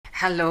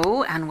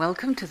Hello and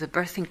welcome to the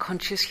Birthing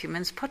Conscious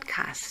Humans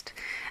podcast.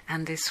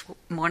 And this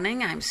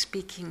morning I'm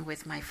speaking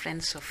with my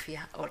friend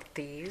Sofia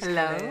Ortiz.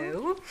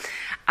 Hello.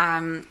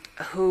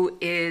 Who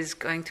is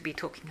going to be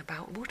talking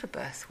about water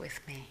birth with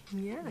me.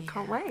 I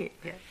can't wait.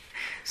 Yeah.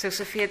 So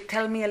Sofia,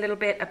 tell me a little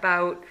bit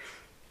about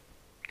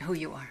who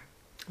you are.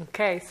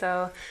 Okay,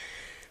 so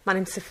my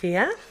name's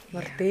Sofia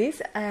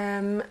Ortiz,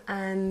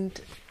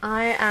 and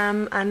I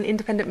am an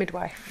independent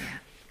midwife. Yeah.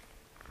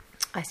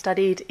 I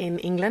studied in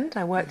England.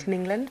 I worked in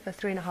England for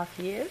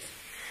 3.5 years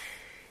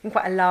in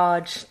quite a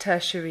large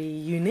tertiary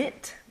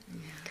unit.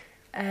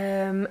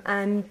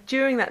 And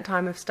during that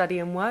time of study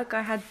and work,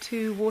 I had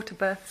 2 water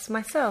births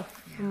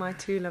myself for my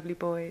 2 lovely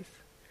boys.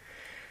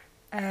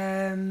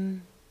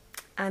 And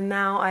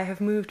now I have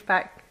moved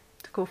back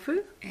to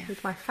Corfu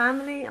with my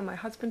family and my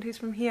husband who's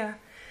from here.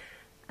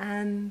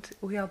 And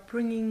we are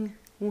bringing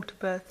water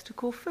birth to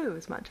Corfu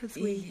as much as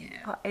we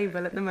are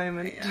able at the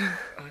moment. Yeah.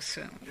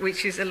 Awesome.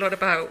 Which is a lot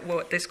about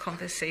what this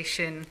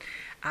conversation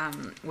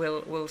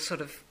will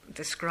sort of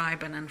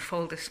describe and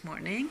unfold this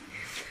morning.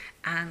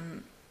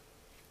 And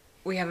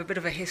we have a bit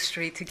of a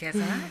history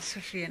together,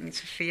 Sofia and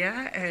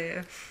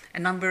Sofia. A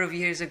number of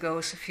years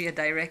ago, Sofia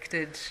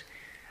directed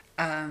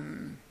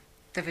the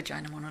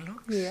Vagina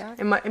Monologues. Yeah,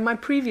 in my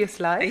previous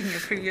life. In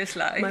your previous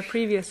life. My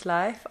previous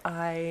life,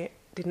 I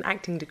did an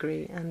acting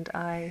degree, and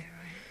I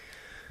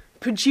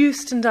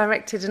produced and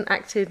directed and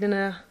acted in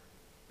a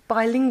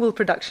bilingual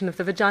production of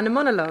the Vagina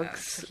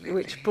Monologues,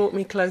 which brought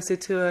me closer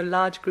to a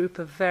large group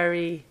of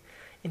very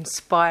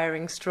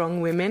inspiring,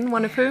 strong women,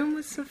 one of whom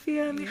was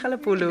Sofia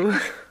Michalopoulou.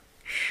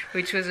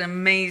 Which was an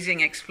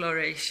amazing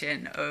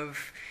exploration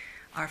of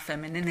our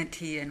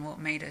femininity and what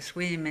made us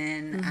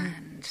women,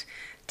 and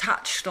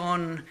touched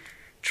on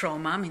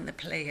trauma. I mean, the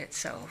play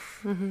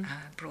itself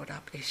brought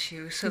up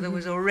issues. So there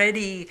was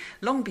already,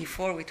 long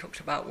before we talked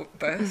about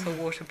birth or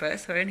water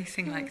birth or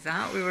anything like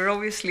that, we were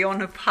obviously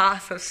on a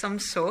path of some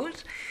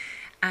sort.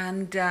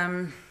 And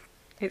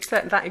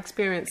that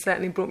experience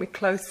certainly brought me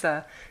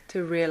closer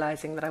to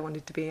realising that I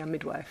wanted to be a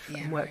midwife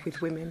and work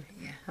with women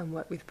and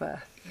work with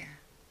birth.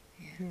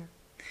 Yeah.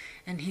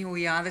 And here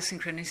we are, the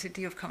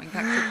synchronicity of coming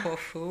back to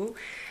Corfu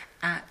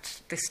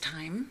at this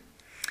time.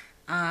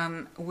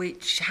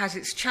 Which has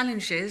its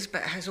challenges,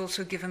 but has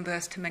also given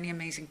birth to many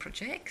amazing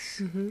projects.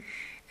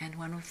 And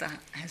one of that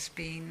has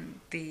been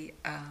the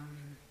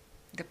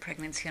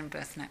Pregnancy and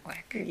Birth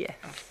Network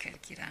of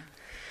Kerkira.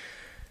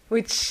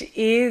 Which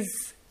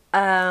is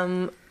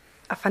a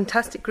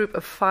fantastic group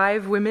of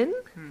 5 women.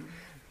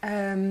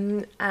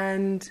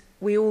 And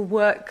we all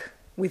work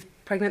with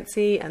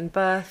pregnancy and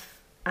birth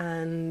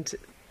and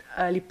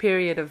early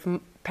period of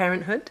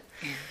parenthood.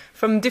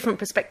 From different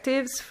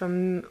perspectives,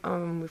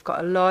 we've got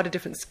a lot of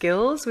different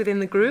skills within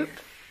the group,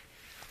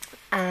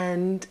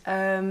 and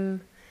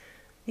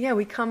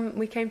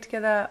we came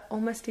together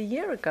almost a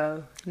year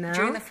ago now.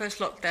 During the first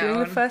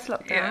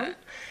lockdown.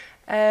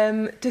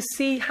 To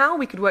see how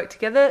we could work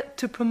together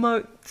to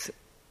promote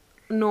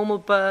normal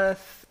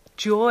birth,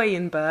 joy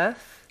in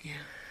birth,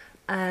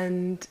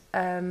 and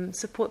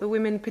support the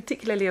women,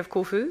 particularly of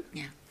Corfu,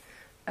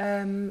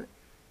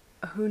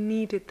 who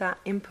needed that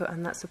input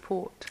and that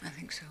support. I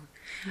think so.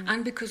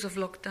 And because of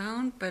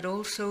lockdown, but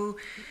also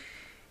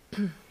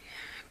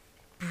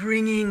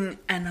bringing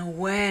an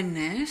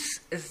awareness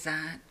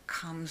that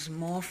comes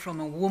more from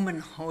a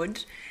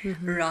womanhood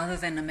rather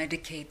than a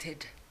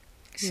medicated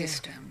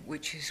system,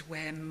 which is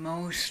where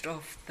most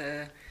of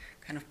the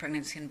kind of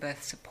pregnancy and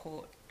birth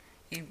support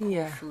in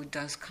Corfu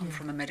does come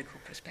from a medical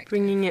perspective.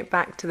 Bringing it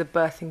back to the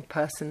birthing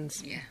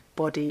person's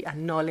body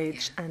and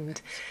knowledge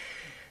and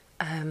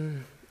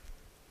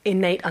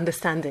innate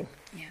understanding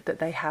that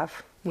they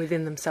have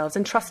within themselves,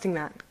 and trusting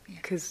that,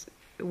 because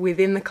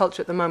within the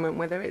culture at the moment,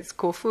 whether it's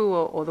Corfu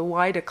or the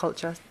wider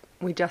culture,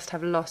 we just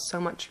have lost so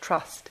much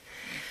trust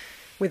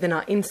within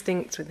our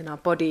instincts, within our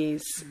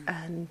bodies,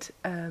 and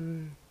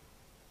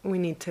we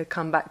need to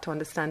come back to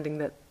understanding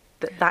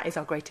that is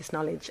our greatest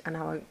knowledge and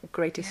our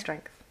greatest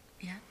strength.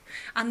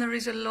 And there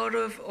is a lot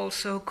of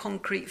also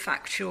concrete,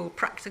 factual,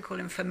 practical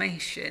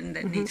information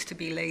that needs to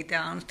be laid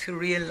down to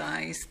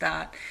realise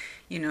that,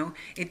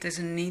 it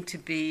doesn't need to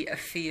be a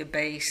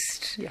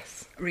fear-based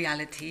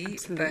reality.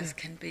 Absolutely. Birth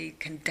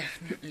can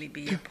definitely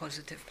be a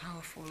positive,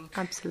 powerful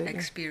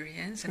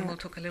experience. And we'll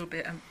talk a little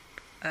bit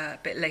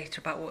later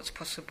about what's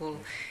possible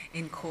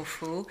in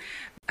Corfu.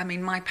 I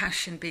mean, my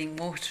passion being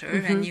water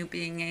and you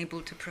being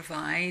able to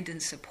provide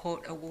and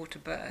support a water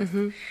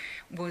birth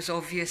was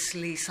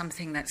obviously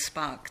something that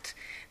sparked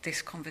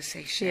this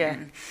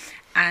conversation.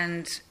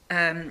 And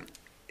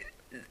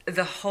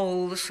the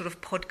whole sort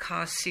of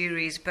podcast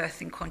series,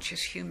 Birthing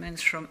Conscious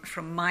Humans,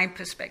 from my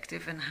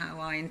perspective and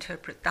how I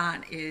interpret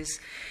that, is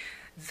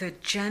the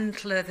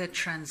gentler the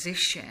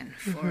transition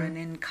for an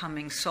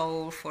incoming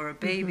soul, for a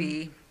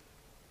baby,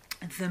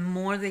 the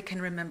more they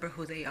can remember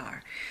who they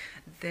are.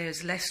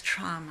 There's less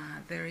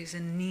trauma. There is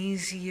an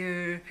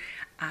easier,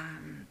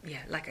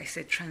 like I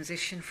said,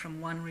 transition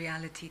from one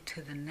reality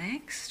to the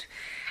next.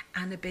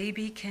 And a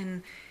baby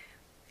can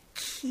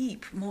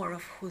keep more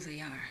of who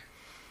they are.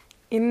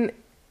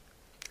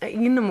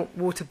 in the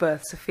water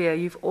birth, Sophia,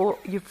 you've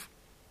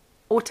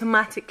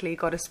automatically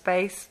got a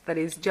space that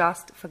is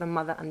just for the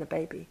mother and the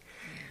baby.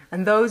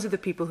 And those are the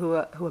people who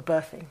are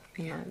birthing.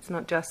 You know, it's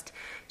not just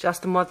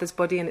the mother's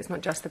body, and it's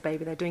not just the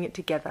baby. They're doing it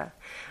together.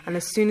 And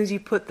as soon as you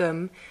put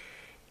them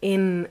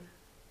in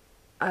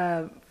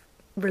a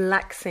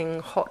relaxing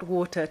hot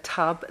water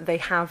tub, they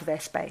have their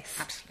space.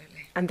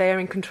 Absolutely. And they are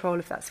in control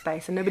of that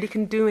space. And nobody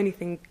can do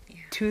anything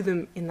to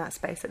them in that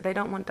space that they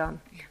don't want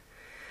done. Yeah.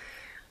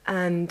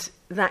 And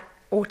that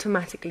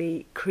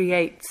automatically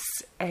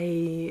creates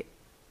a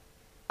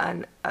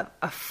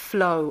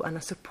flow and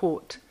a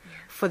support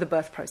for the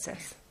birth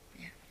process.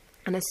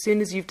 And as soon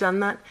as you've done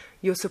that,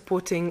 you're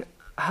supporting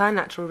her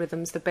natural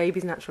rhythms, the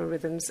baby's natural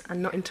rhythms,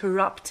 and not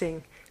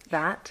interrupting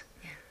that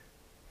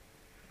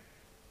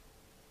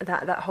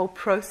whole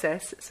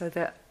process, so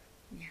that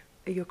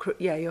you're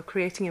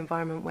creating an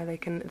environment where they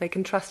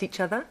can trust each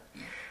other,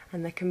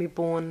 and they can be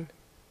born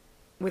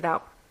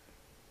without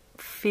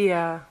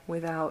fear,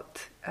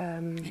 without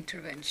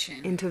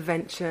intervention.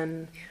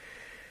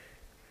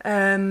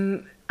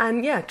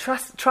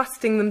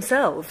 Trusting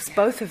themselves,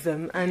 both of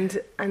them, and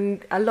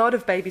a lot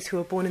of babies who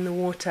are born in the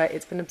water,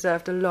 it's been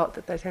observed a lot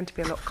that they tend to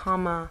be a lot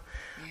calmer,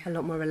 a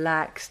lot more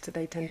relaxed.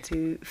 They tend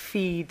to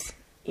feed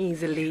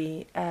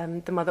easily.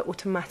 The mother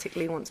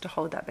automatically wants to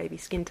hold that baby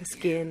skin to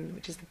skin,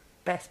 which is the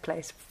best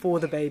place for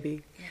the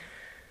baby.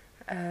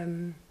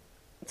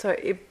 So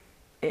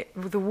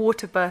the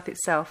water birth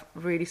itself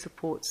really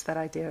supports that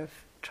idea of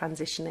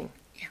transitioning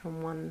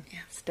from one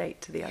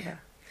state to the other.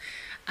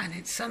 And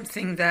it's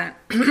something that,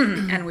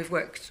 and we've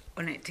worked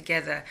on it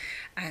together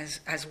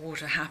as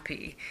Water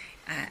Happy,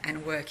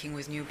 and working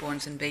with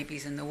newborns and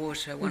babies in the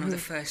water. One of the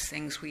first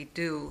things we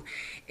do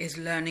is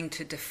learning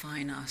to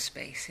define our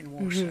space in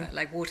water.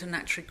 Like water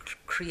naturally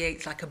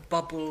creates like a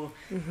bubble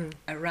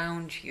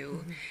around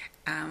you.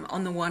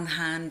 On the one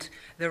hand,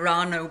 there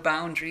are no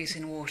boundaries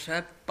in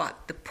water,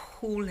 but the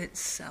pool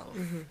itself,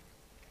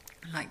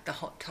 like the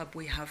hot tub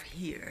we have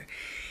here,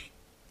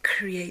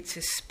 creates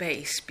a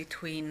space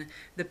between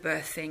the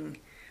birthing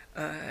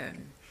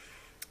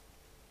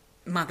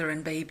mother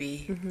and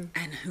baby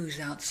and who's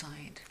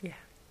outside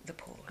the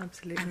pool.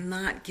 Absolutely. And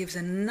that gives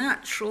a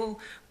natural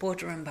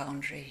border and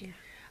boundary,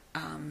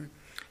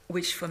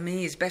 which for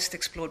me is best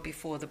explored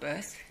before the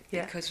birth,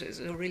 because it's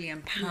a really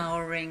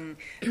empowering,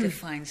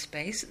 defined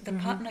space. The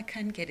partner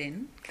can get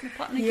in. Can the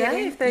partner get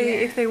in?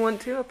 If they want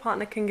to, a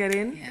partner can get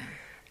in.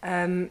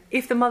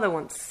 If the mother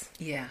wants.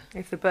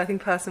 If the birthing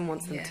person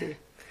wants them to.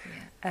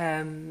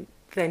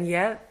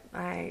 Then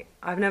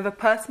I've never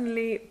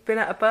personally been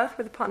at a birth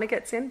where the partner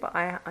gets in, but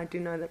I do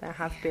know that there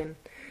have been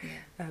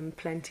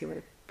plenty where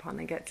the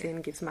partner gets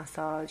in, gives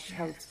massage,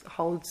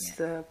 holds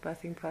the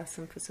birthing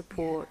person for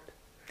support.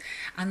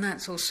 And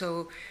that's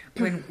also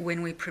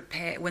when we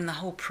prepare, when the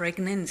whole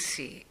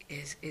pregnancy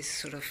is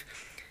sort of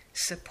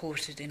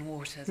supported in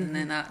water,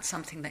 then that's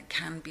something that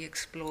can be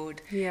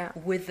explored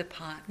with the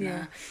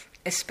partner,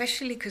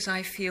 especially because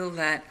I feel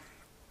that,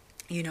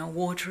 you know,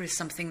 water is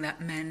something that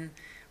men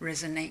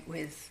resonate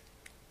with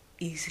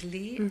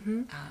easily,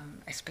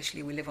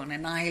 especially we live on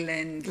an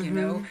island, you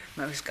know,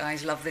 most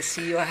guys love the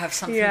sea or have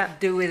something to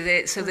do with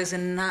it, so there's a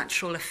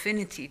natural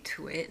affinity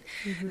to it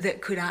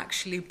that could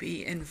actually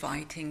be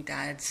inviting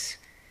dads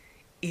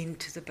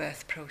into the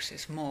birth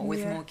process more,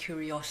 with more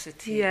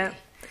curiosity.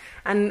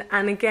 And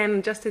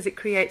again, just as it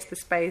creates the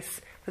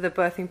space for the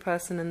birthing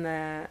person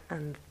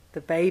and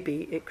the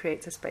baby, it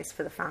creates a space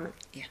for the family.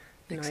 You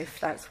know, if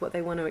that's what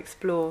they want to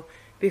explore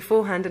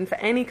beforehand. And for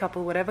any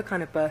couple, whatever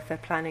kind of birth they're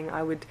planning,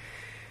 I would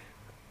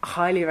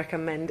highly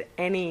recommend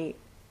any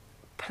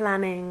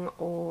planning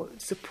or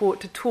support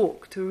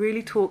to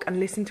really talk and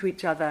listen to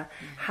each other,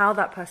 how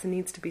that person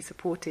needs to be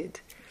supported,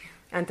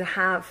 and to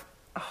have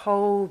a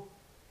whole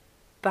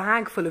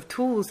bag full of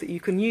tools that you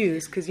can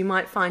use, because you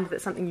might find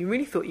that something you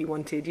really thought you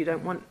wanted, you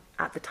don't want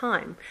at the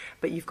time,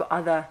 but you've got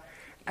other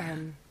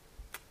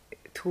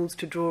tools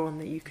to draw on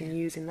that you can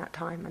use in that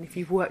time. And if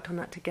you've worked on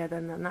that together,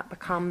 then that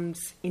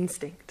becomes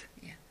instinct.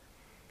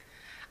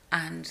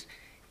 And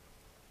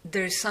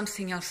there's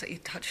something else that you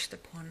touched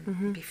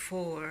upon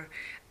before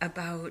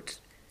about,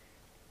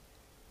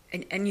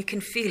 and you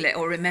can feel it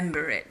or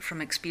remember it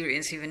from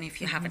experience, even if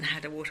you haven't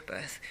had a water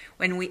birth.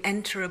 When we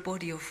enter a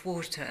body of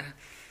water,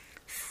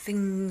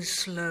 things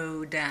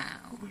slow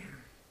down.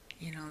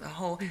 You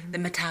know, the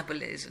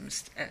metabolism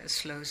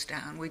slows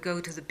down. We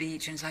go to the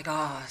beach and it's like,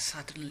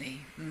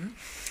 suddenly.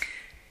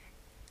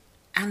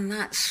 And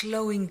that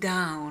slowing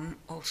down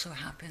also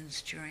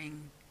happens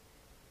during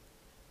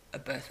a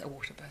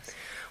water birth.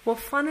 Well,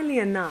 funnily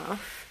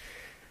enough,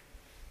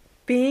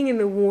 being in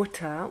the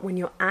water when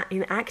you're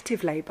in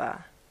active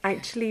labour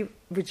actually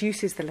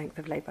reduces the length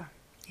of labour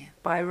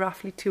by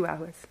roughly 2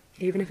 hours,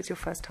 even if it's your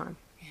first time.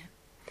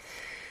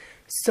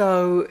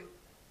 So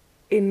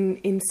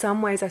in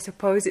some ways, I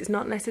suppose it's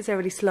not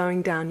necessarily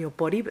slowing down your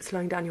body, but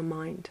slowing down your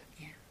mind.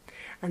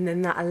 And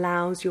then that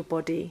allows your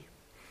body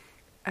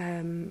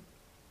to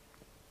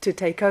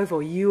take over,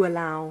 or you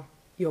allow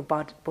your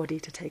body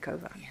to take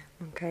over.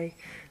 Okay,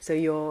 so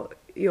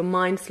your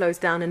mind slows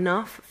down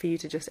enough for you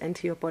to just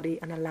enter your body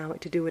and allow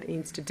it to do what it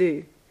needs to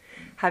do.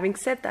 Having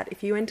said that,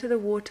 if you enter the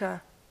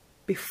water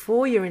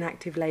before you're in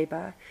active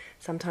labour,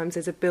 sometimes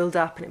there's a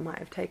build-up and it might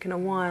have taken a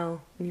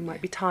while and you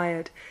might be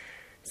tired.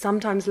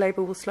 Sometimes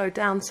labour will slow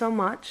down so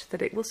much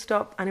that it will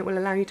stop and it will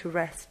allow you to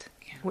rest,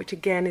 which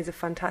again is a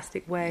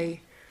fantastic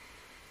way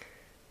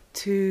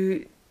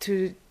to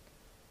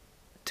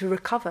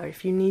recover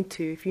if you need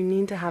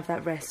to have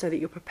that rest so that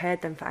you're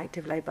prepared then for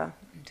active labour.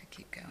 And to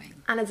keep going.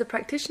 And as a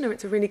practitioner,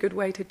 it's a really good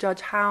way to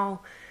judge how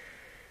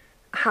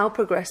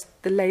progressed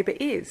the labour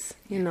is.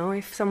 You know,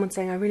 if someone's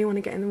saying, I really want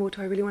to get in the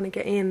water, I really want to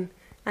get in,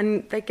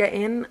 and they get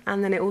in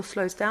and then it all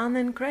slows down,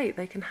 then great,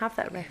 they can have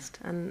that rest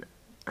and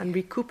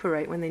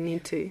recuperate when they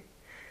need to.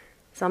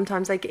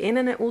 Sometimes they get in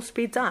and it all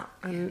speeds up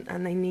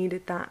and they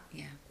needed that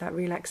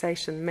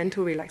relaxation,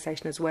 mental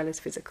relaxation as well as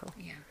physical.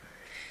 Yeah.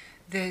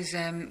 There's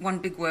one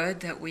big word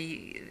that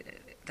we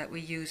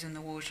use in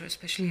the water,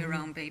 especially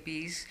around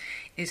babies,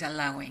 is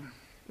allowing.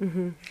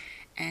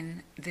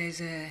 And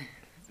there's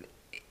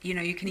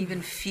you can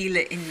even feel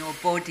it in your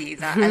body,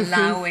 that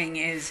allowing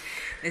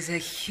there's a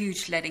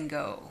huge letting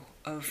go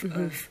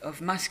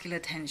of muscular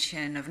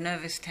tension, of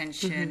nervous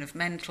tension, of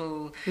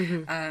mental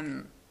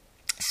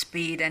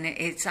speed, and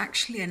it's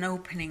actually an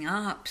opening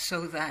up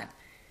so that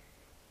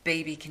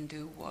baby can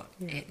do what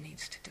it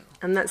needs to do.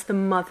 And that's the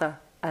mother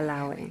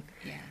allowing.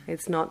 Yeah.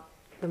 It's not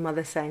the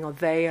mother saying, oh,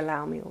 they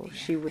allow me, or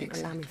she wouldn't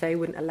allow me, they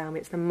wouldn't allow me.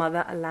 It's the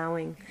mother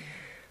allowing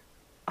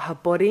her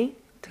body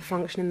to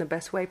function in the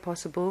best way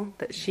possible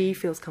that she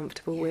feels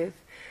comfortable with,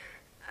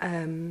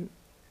 and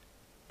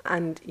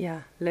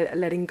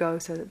letting go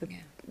so that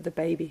the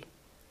baby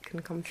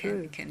can come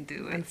through, can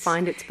do it and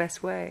find its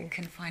best way.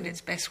 Can find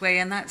its best way,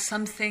 and that's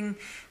something,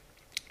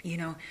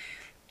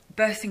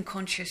 birthing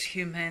conscious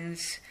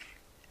humans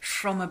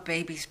from a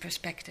baby's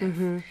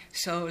perspective.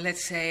 So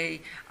let's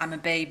say I'm a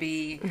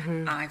baby,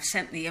 I've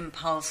sent the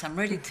impulse, I'm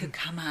ready to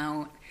come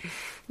out.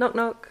 Knock,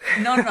 knock.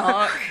 Knock,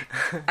 knock.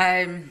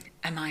 Am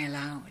I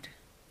allowed?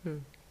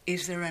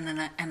 Is there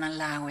an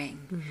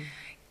allowing?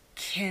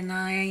 Can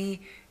I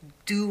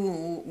do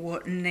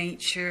what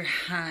nature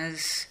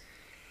has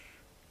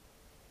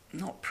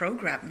not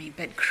programmed me,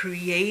 but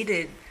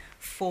created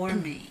for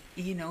me,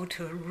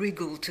 to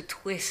wriggle, to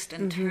twist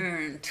and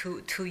turn,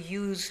 to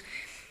use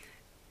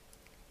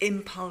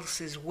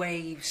impulses,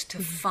 waves, to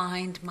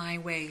find my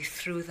way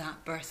through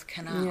that birth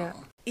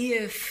canal.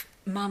 If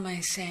mama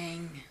is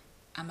saying,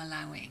 I'm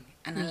allowing,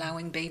 and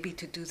allowing baby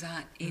to do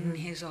that in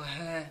his or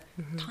her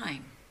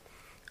time.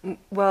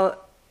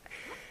 Well,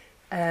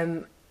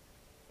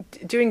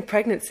 during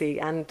pregnancy,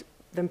 and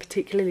then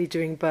particularly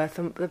during birth,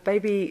 the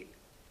baby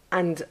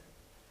and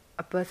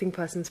a birthing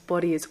person's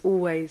body is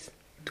always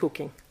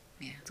talking.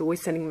 It's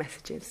always sending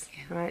messages,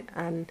 right?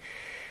 And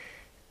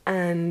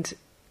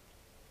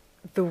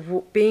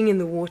being in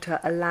the water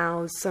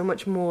allows so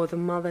much more the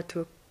mother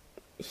to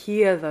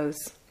hear those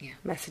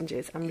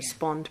messages and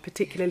respond,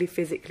 particularly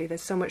physically.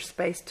 There's so much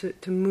space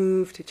to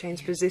move, to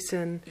change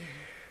position,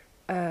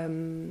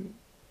 and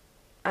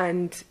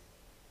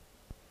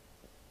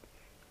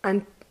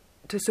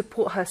to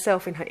support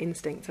herself in her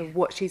instincts of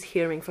what she's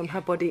hearing from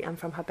her body and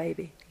from her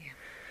baby.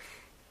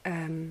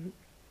 And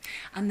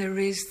there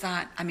is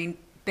that,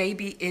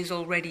 baby is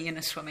already in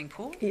a swimming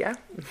pool.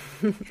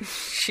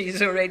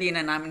 She's already in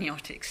an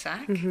amniotic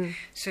sac.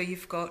 So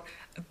you've got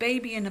a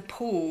baby in a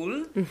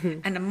pool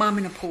and a mum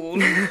in a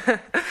pool.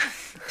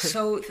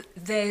 So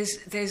there's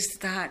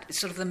that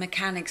sort of the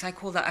mechanics, I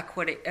call that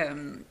aquatic,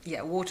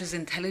 water's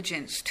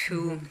intelligence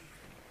to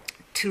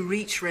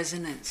reach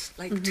resonance,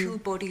 like two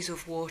bodies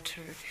of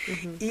water,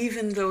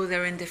 even though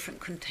they're in different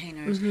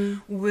containers,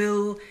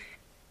 will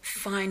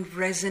find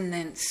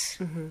resonance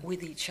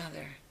with each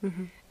other.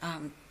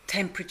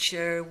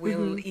 Temperature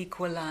will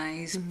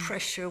equalize,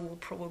 pressure will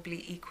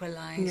probably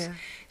equalize.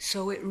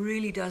 So it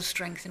really does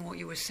strengthen what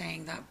you were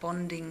saying, that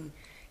bonding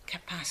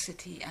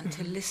capacity, and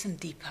to listen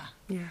deeper.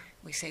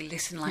 We say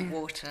listen like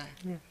water.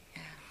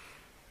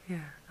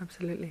 Yeah,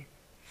 absolutely.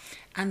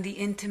 And the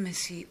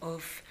intimacy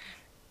of,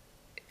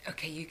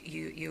 okay,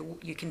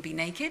 you can be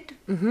naked,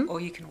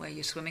 or you can wear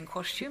your swimming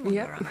costume or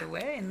your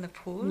underwear in the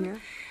pool.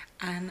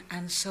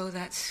 And so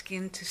that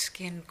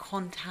skin-to-skin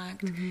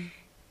contact,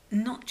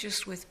 not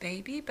just with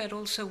baby, but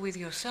also with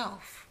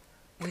yourself,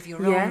 with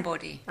your own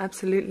body.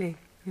 Absolutely.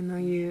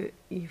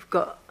 You've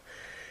got,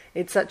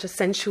 it's such a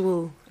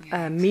sensual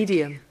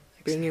medium,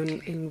 being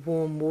in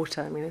warm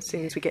water. As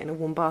soon as we get in a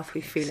warm bath,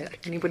 we feel it.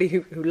 Anybody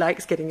who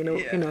likes getting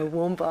in a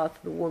warm bath,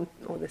 the warmth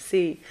or the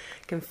sea,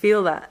 can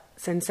feel that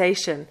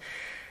sensation.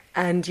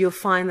 And you'll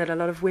find that a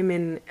lot of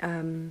women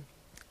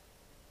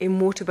in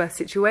water birth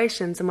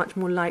situations are much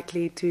more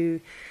likely to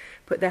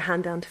put their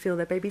hand down to feel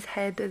their baby's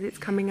head as it's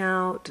coming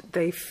out.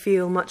 They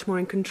feel much more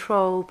in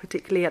control,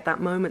 particularly at that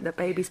moment that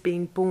baby's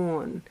being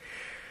born.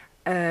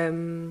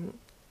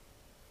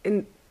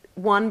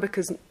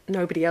 Because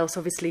nobody else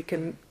obviously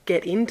can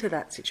get into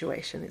that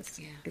situation.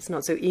 It's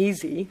not so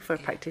easy for a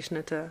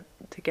practitioner to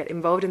get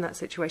involved in that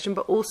situation,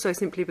 but also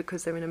simply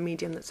because they're in a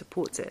medium that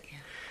supports it.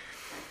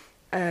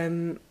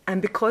 And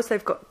because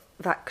they've got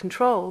that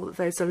control,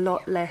 there's a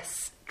lot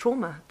less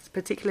trauma,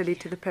 particularly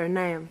to the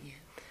perineum,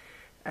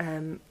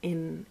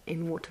 in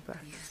water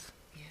births.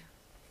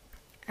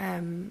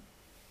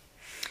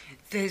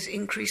 There's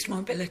increased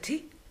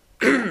mobility.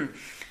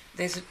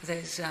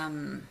 There's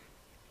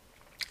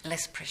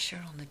less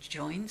pressure on the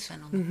joints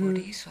and on the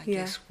body, so I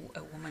guess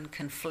a woman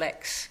can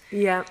flex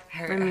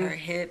her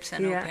hips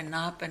and open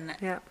up and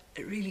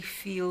really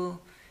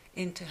feel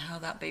into how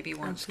that baby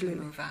wants to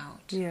move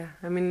out. Yeah,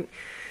 I mean,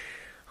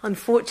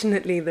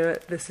 unfortunately,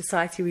 the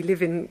society we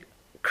live in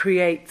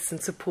creates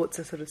and supports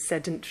a sort of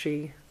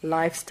sedentary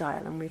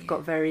lifestyle, and we've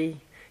got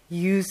very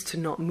used to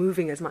not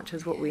moving as much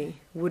as what we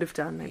would have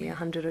done maybe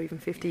 100 or even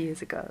 50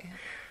 years ago.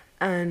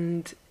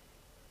 And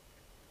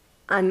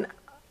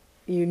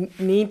you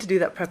need to do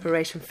that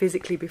preparation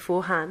physically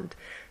beforehand,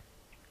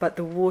 but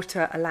the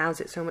water allows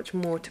it so much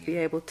more to be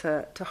able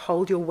to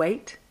hold your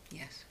weight,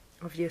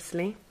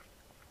 obviously,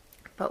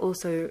 but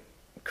also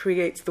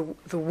creates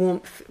the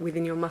warmth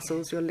within your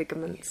muscles, your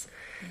ligaments,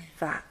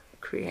 that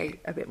create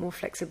a bit more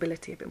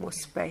flexibility, a bit more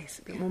space,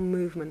 a bit more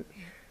movement,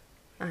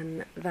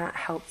 and that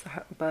helps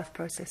the birth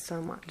process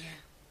so much.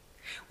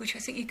 Which I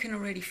think you can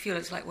already feel.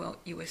 It's like, well,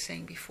 you were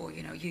saying before,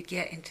 you know, you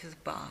get into the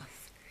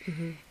bath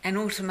and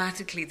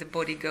automatically the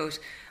body goes,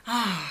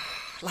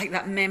 like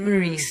that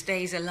memory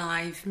stays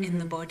alive in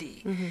the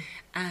body.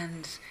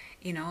 And,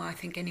 you know, I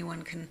think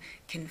anyone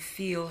can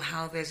feel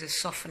how there's a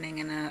softening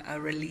and a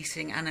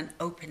releasing and an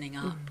opening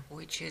up,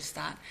 which is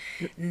that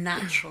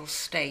natural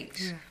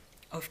state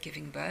of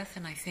giving birth.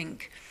 And I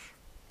think,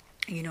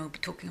 you know,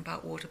 talking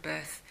about water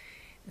birth,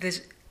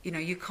 there's, you know,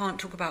 you can't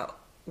talk about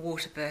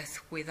water birth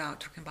without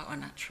talking about a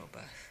natural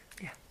birth.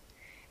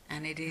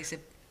 And it is,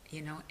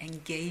 you know,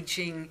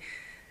 engaging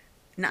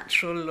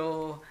natural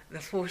law, the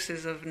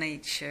forces of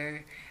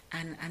nature,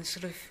 and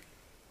sort of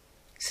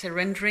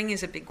surrendering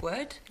is a big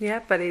word.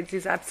 But it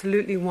is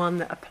absolutely one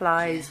that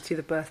applies to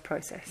the birth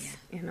process,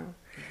 you know.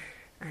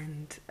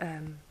 And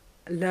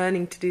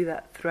learning to do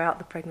that throughout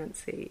the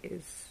pregnancy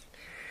is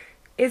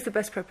the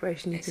best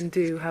preparation you can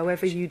do,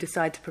 however you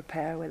decide to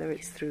prepare, whether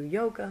it's through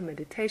yoga,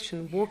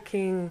 meditation,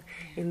 walking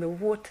in the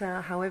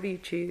water, however you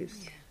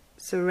choose,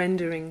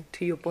 surrendering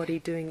to your body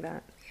doing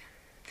that.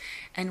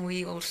 And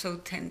we also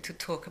tend to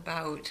talk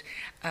about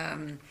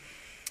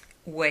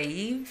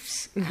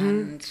waves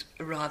and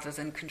rather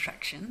than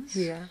contractions.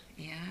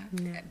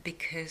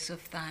 Because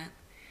of that,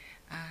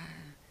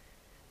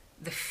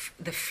 the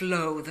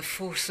flow, the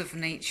force of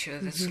nature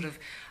that sort of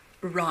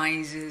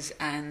rises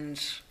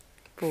and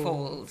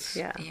falls.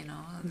 You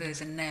know,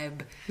 there's a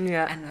ebb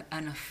and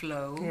a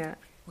flow.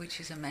 Which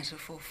is a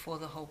metaphor for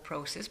the whole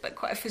process, but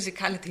quite a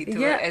physicality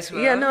to it as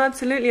well. No,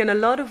 absolutely. And a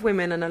lot of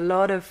women and a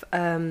lot of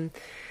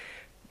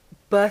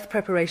birth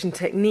preparation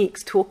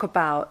techniques talk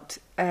about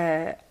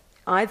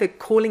either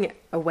calling it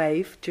a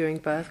wave during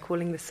birth,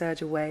 calling the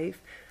surge a wave,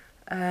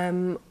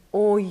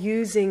 or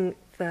using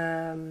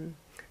the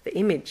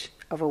image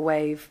of a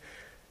wave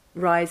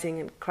rising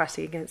and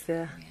crashing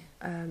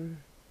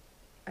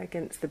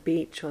against the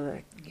beach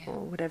or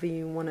whatever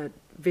you want to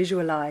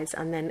visualize,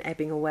 and then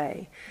ebbing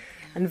away.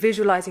 And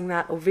visualizing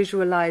that, or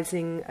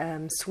visualizing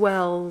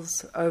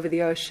swells over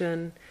the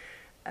ocean,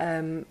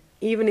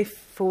 even if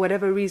for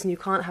whatever reason you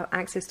can't have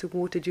access to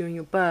water during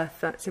your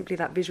birth,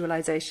 that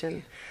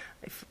visualization,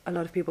 if a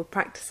lot of people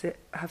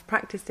have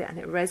practiced it and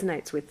it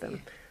resonates with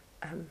them,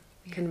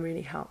 can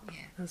really help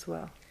as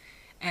well.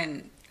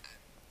 And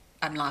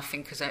I'm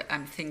laughing because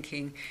I'm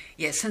thinking,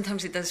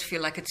 sometimes it does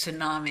feel like a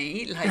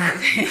tsunami, like a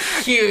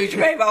huge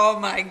wave. Oh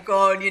my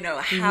God, you know,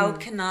 how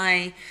can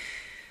I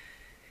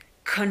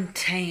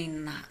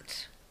contain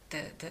that,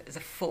 the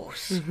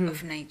force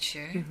of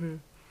nature?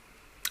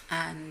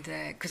 And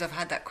because I've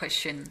had that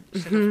question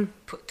sort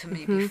of put to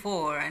me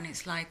before, and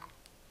it's like,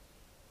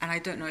 and I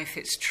don't know if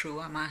it's true,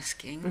 I'm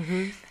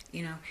asking,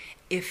 you know,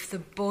 if the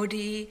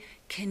body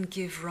can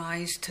give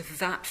rise to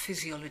that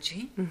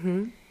physiology,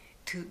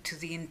 to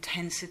the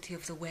intensity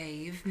of the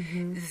wave,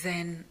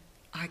 then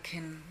I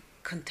can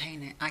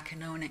contain it, I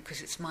can own it,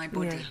 because it's my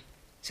body.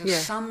 So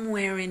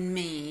somewhere in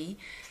me,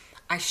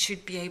 I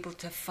should be able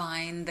to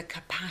find the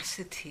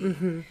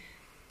capacity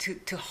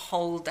to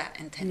hold that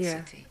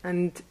intensity.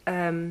 And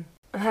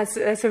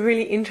that's a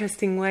really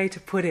interesting way to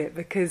put it,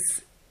 because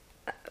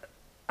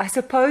I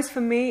suppose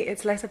for me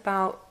it's less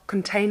about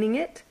containing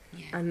it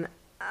and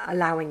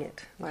allowing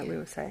it, like we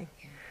were saying.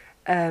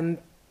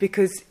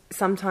 Because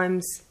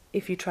sometimes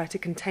if you try to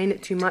contain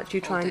it too much,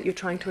 you're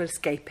trying to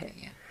escape it.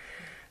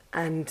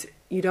 And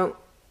you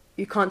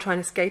can't try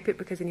and escape it,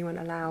 because then you won't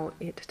allow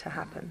it to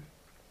happen.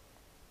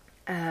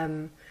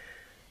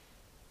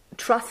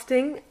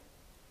 Trusting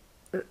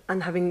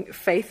and having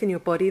faith in your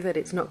body that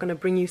it's not going to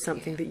bring you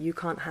something that you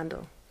can't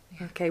handle.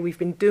 Okay, we've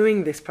been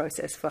doing this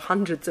process for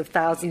hundreds of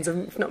thousands,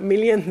 if not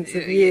millions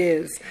of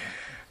years,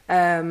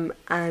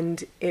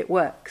 and it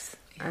works.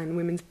 And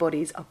women's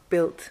bodies are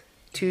built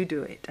to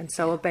do it, and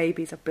so our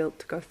babies are built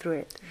to go through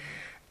it.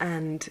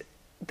 And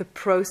the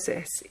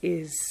process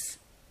is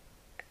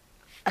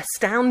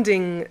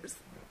astounding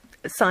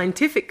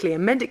scientifically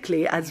and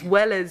medically, as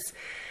well as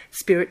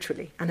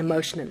spiritually and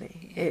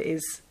emotionally. It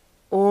is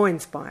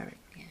awe-inspiring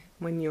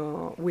when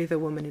you're with a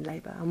woman in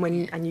labour, and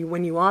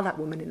when you are that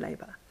woman in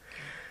labour.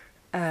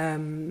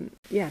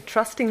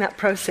 Trusting that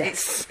process.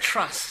 It's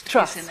trust,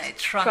 isn't it?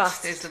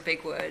 Trust is the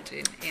big word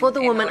for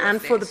the woman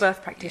and for the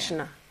birth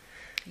practitioner.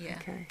 Yeah.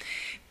 Okay.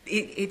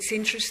 It's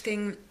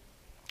interesting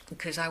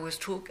because I was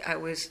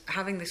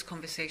having this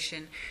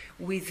conversation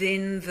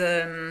within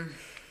the,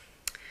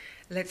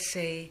 let's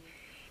say,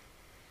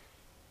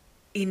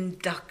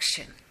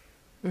 induction.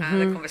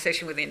 The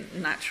conversation within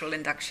natural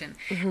induction,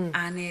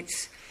 and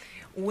it's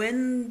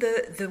when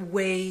the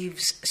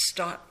waves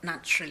start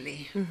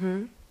naturally.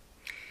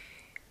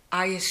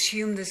 I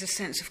assume there's a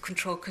sense of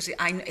control because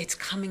it's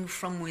coming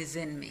from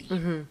within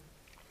me.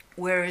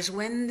 Whereas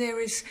when there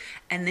is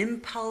an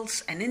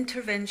impulse, an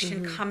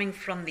intervention coming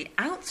from the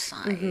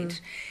outside,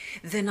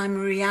 then I'm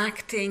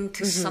reacting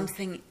to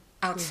something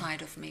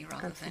outside of me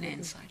rather than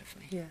inside of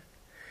me.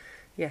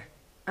 Yeah,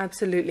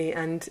 absolutely.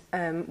 And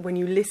when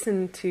you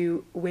listen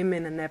to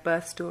women and their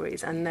birth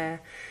stories and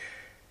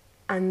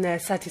their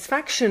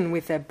satisfaction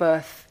with their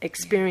birth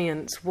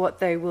experience, what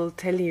they will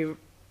tell you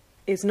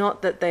is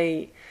not that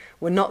they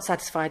were not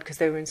satisfied because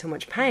they were in so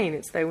much pain.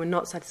 It's they were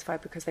not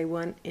satisfied because they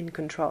weren't in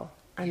control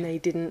and they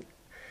didn't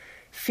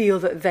feel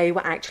that they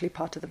were actually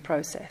part of the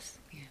process.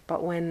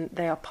 But when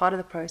they are part of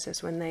the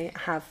process, when they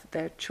have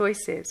their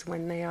choices,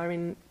 when they are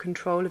in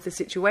control of the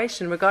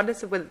situation,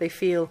 regardless of whether they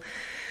feel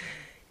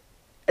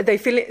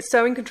it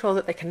so in control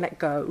that they can let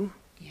go,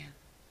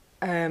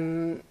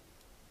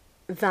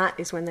 that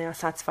is when they are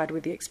satisfied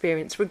with the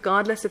experience,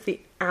 regardless of the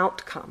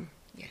outcome.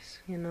 Yes.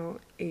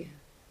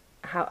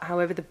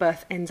 However the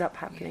birth ends up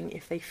happening,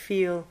 if they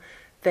feel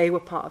they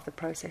were part of the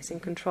process, in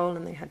control,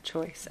 and they had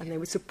choice, and they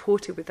were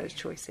supported with those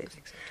choices,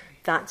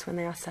 that's when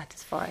they are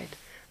satisfied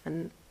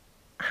and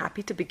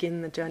happy to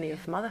begin the journey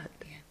of motherhood.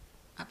 Yeah,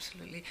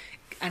 absolutely.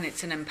 And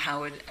it's an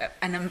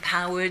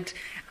empowered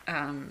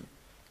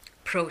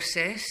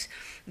process.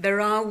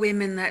 There are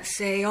women that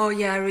say, oh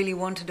yeah, I really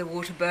wanted a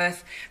water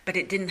birth, but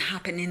it didn't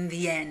happen in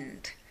the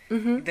end.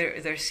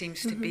 There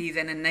seems to be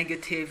then a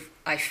negative,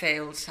 I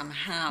failed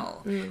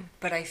somehow.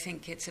 But I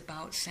think it's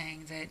about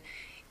saying that,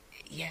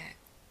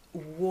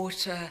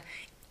 water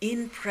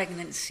in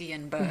pregnancy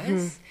and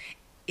birth,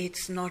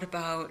 it's not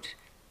about,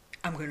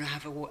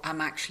 I'm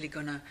actually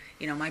going to,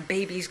 my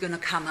baby's going to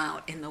come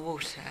out in the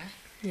water.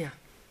 Yeah.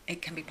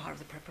 It can be part of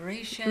the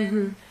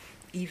preparation,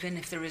 even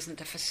if there isn't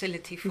a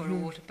facility for a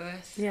water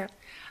birth. Yeah.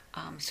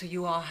 So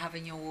you are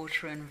having your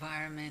water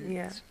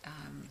environment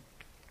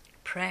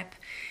prep.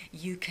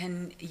 You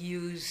can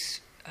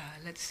use,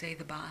 let's say,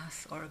 the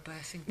bath or a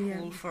birthing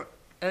pool for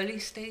early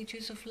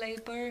stages of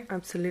labour.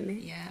 Absolutely.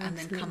 Yeah, and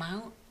then come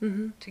out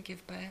to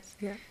give birth.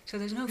 Yeah. So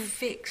there's no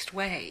fixed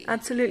way.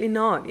 Absolutely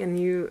not. And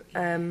you,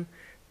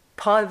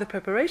 part of the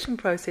preparation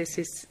process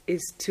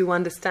is to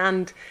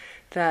understand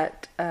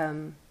that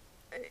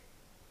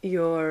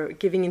you're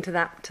giving into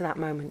that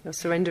moment. You're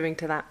surrendering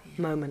to that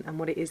moment and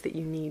what it is that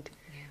you need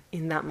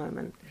in that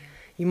moment. Yeah.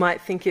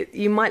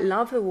 You might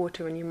love the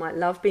water and you might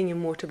love being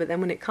in water, but then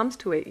when it comes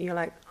to it, you're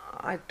like,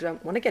 I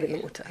don't want to get in the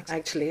water.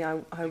 Exactly.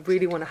 Actually, I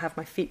really want to have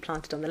my feet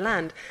planted on the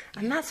land,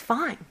 and that's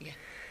fine. Yeah.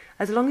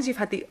 As long as you've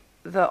had the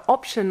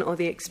option or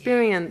the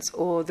experience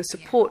or the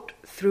support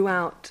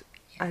throughout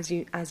as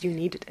you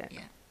needed it.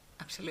 Yeah,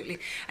 absolutely.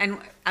 And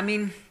I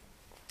mean,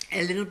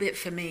 a little bit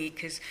for me,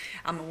 because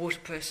I'm a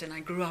water person. I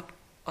grew up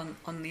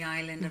on the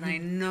island, and I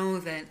know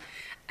that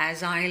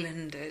as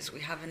islanders we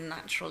have a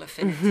natural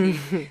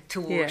affinity to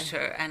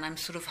water, and I'm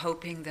sort of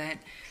hoping that,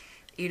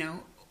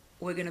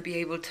 we're going to be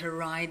able to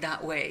ride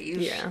that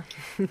wave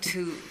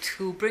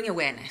to bring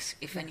awareness,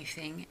 if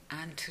anything,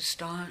 and to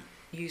start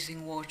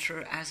using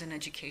water as an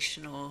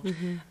educational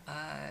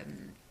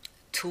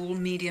tool,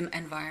 medium,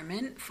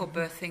 environment for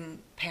birthing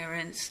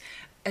parents,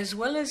 as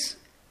well as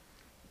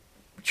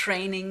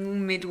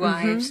training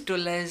midwives,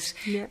 doulas,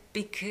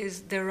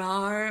 because there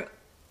are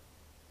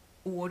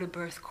water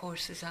birth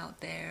courses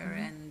out there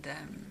and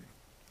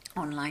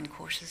online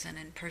courses and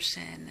in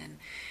person.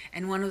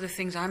 And one of the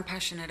things I'm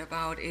passionate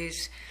about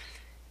is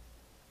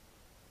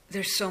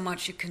there's so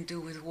much you can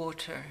do with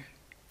water,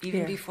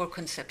 even before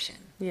conception.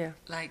 Yeah.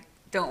 Like,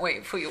 don't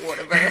wait for your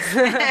water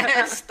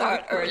birth.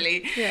 Start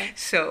early. Yeah.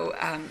 So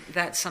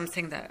that's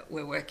something that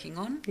we're working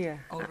on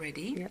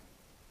already.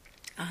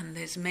 And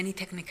there's many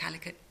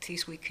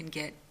technicalities we can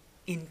get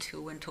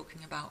into when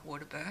talking about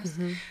water birth.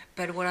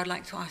 But what I'd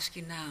like to ask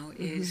you now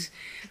is,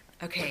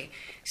 okay,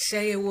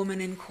 say a woman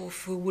in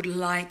Corfu would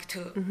like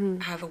to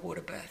have a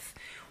water birth.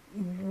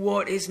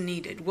 What is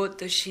needed? What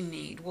does she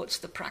need? What's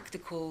the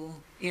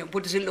practical,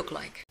 what does it look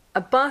like?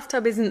 A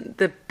bathtub isn't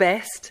the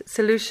best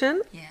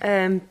solution,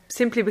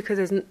 simply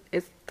because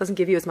it doesn't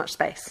give you as much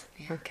space.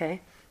 Yeah.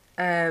 Okay,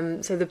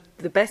 so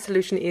the best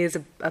solution is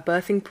a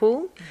birthing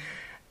pool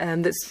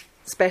that's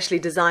specially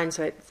designed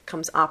so it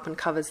comes up and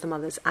covers the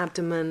mother's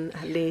abdomen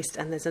at least,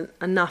 and there's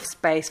enough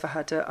space for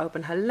her to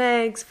open her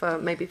legs, for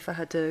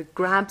her to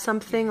grab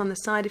something on the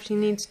side if she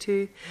needs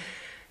to,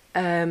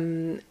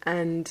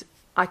 and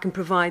I can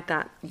provide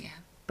that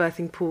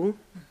birthing pool.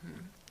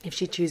 if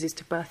she chooses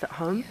to birth at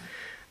home,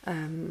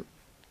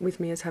 with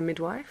me as her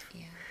midwife.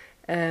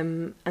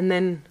 And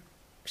then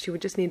she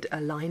would just need a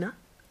liner,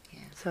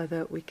 so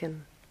that we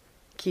can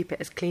keep it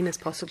as clean as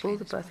possible,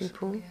 the birthing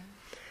pool.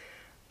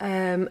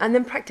 And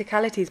then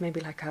practicalities,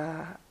 maybe like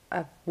a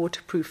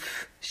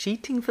waterproof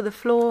sheeting for the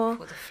floor,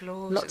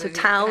 lots of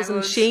towels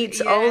and sheets,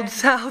 old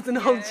towels and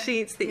old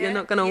sheets that you're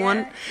not going to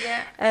want.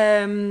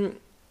 And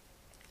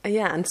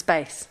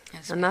space,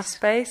 enough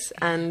space,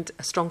 and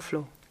a strong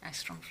floor. A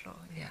strong floor,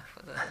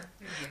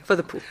 for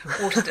the pool.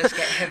 Water does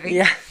get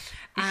heavy.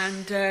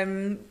 And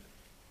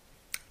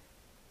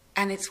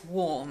it's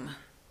warm.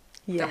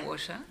 The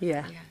water.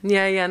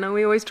 No,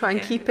 we always try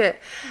and keep it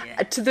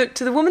to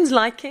the woman's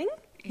liking.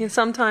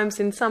 Sometimes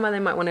in summer they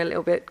might want it a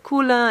little bit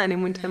cooler, and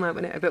in winter they might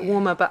want it a bit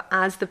warmer. But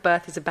as the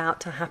birth is about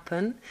to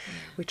happen,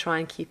 we try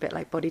and keep it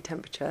like body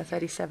temperature,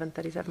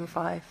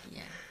 37.5,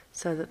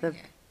 so that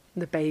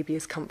the baby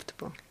is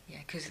comfortable. Yeah,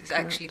 because it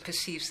actually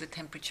perceives the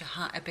temperature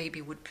high. A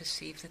baby would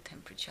perceive the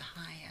temperature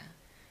higher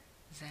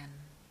than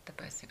the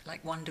birth,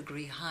 like 1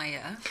 degree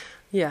higher.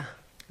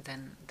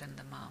 Than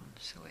the mum.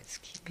 So it's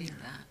keeping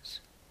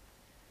that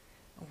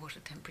water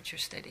temperature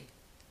steady,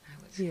 I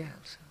would say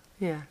also.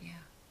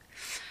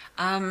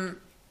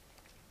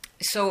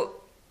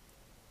 So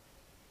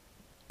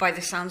by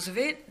the sounds of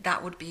it,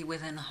 that would be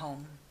within a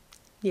home.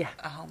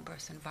 A home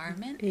birth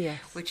environment,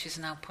 which is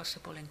now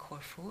possible in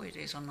Corfu. It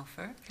is on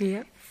offer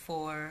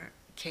for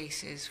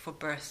cases for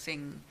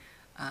birthing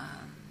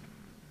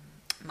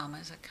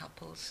mamas or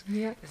couples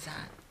that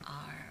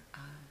are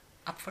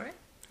up for it.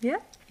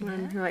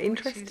 And who are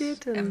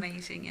interested.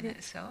 Amazing in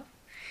itself.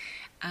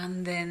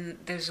 And then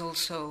there's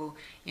also,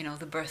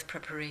 the birth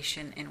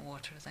preparation in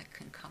water that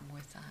can come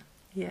with that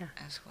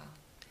as well.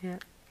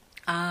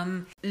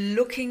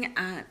 Looking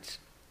at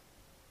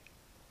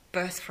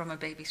birth from a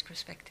baby's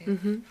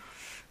perspective,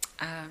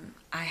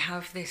 I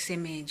have this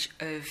image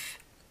of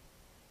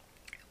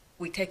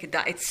we take a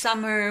dive. It's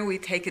summer, we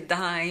take a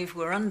dive,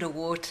 we're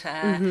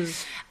underwater.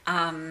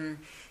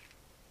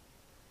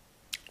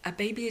 A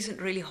baby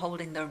isn't really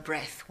holding their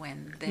breath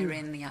when they're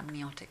in the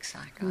amniotic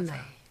sac, are they?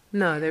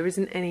 No, there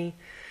isn't any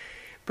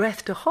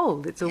breath to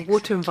hold. It's a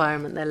water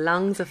environment. Their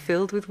lungs are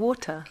filled with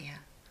water.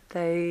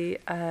 They,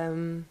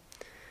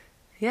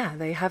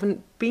 they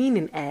haven't been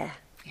in air.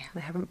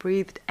 They haven't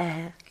breathed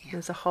air.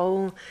 There's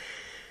a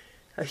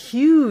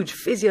huge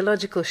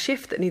physiological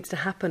shift that needs to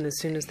happen as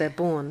soon as they're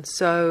born.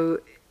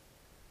 So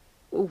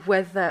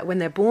when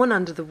they're born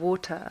under the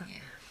water,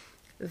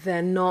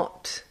 they're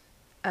not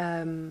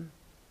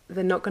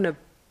going to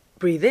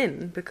breathe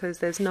in because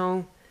there's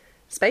no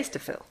space to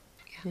fill.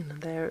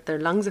 Their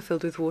lungs are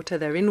filled with water.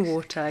 They're in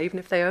water. Even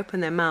if they open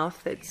their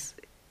mouth, it's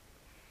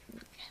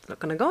not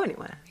going to go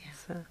anywhere.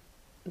 So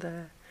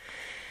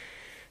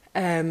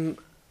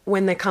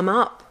when they come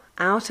up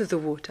out of the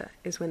water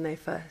is when they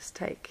first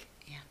take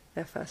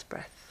their first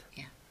breath.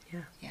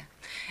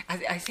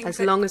 I think as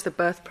long as the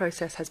birth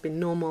process has been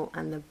normal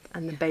and the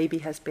baby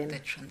has been the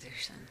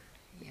transition,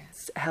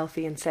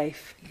 healthy and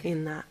safe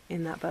in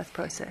that birth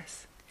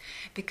process.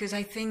 Because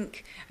I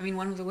think,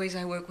 one of the ways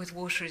I work with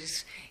water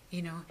is,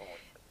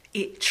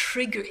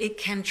 it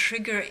can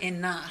trigger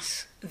in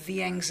us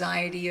the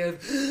anxiety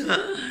of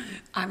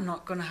I'm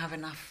not going to have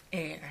enough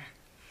air.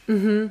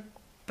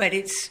 But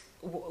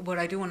what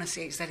I do want to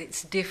say is that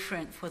it's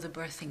different for the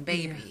birthing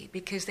baby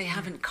because they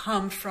haven't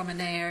come from an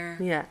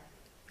air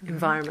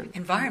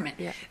environment.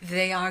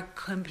 They are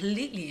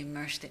completely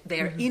immersed.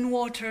 They're in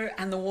water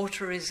and the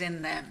water is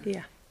in them.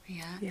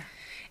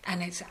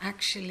 And it's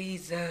actually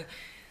the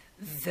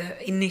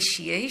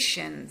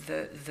initiation,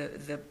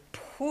 the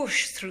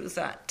push through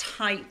that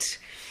tight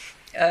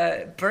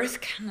birth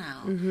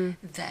canal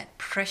that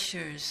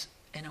pressures,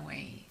 in a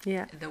way,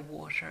 the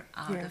water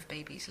out of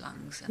baby's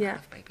lungs and out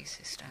of baby's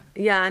system.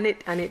 And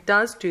it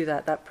does do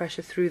that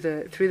pressure through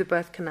the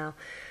birth canal,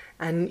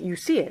 and you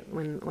see it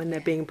when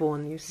they're being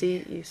born. You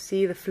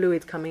see the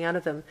fluids coming out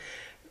of them,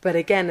 but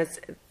again, it's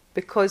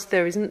because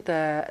there isn't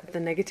the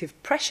negative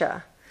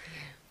pressure.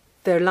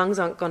 Their lungs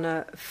aren't going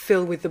to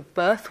fill with the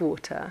birth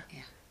water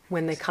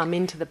when they come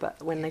into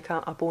when they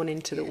are born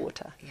into the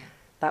water.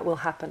 That will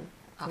happen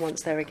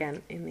once they're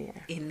again in the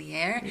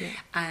air.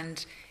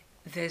 And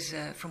there's,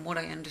 from what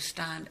I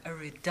understand, a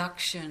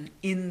reduction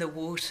in the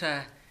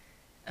water,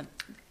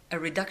 a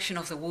reduction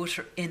of the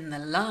water in the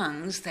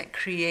lungs that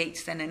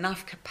creates then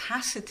enough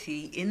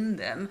capacity in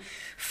them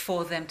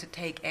for them to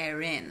take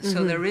air in.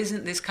 So there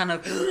isn't this kind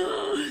of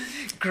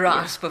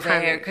grasp of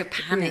panic. air,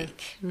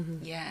 panic.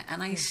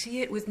 And I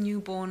see it with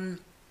newborn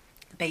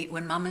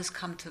when mamas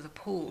come to the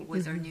pool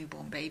with their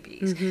newborn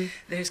babies.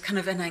 There's kind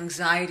of an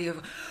anxiety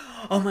of,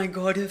 oh my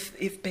God,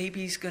 if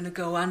baby's going to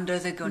go under,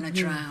 they're going to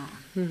drown.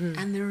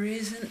 And there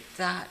isn't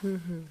that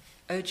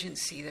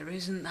urgency, there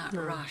isn't that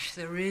rush,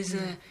 there is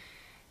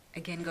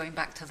again, going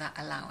back to that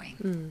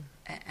allowing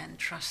and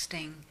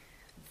trusting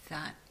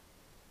that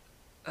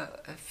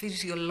a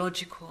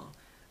physiological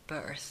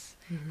birth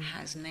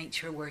has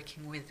nature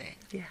working with it.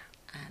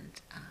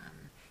 And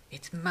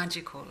it's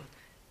magical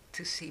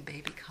to see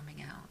baby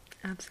coming out.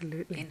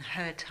 Absolutely. In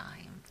her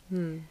time.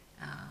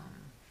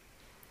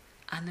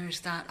 And there's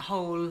that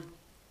whole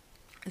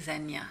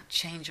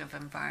change of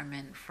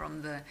environment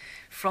from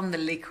the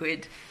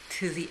liquid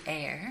to the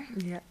air,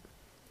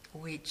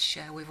 which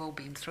we've all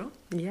been through.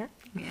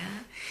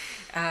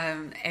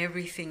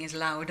 Everything is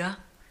louder,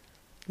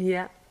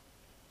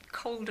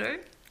 colder.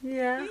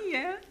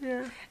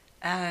 It's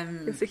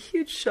a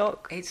huge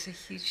shock. It's a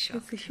huge shock.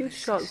 It's a huge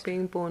shock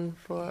being born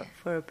for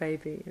a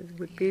baby. It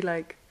would be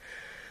like,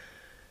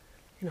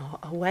 you know,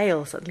 a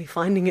whale suddenly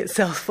finding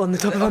itself on the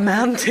top of a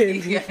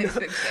mountain. Yes,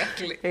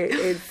 exactly.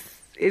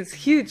 It's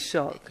huge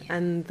shock,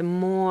 and the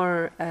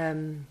more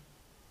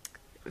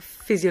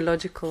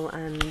physiological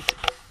and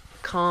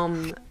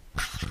calm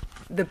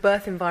the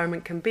birth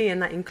environment can be,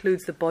 and that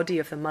includes the body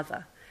of the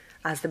mother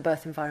as the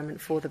birth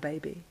environment for the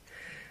baby,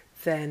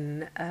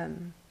 then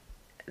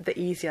the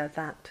easier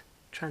that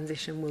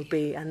transition will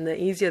be, and the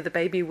easier the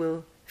baby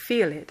will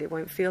feel it. It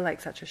won't feel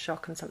like such a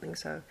shock and something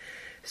so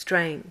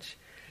strange.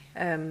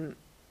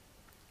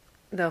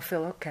 They'll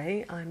feel,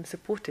 okay, I'm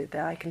supported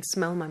there. I can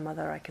smell my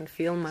mother, I can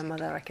feel my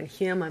mother, I can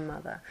hear my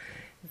mother.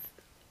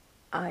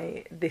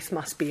 This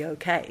must be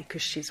okay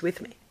because she's with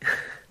me.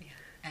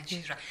 And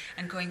she's right.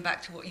 And going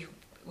back to what you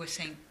were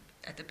saying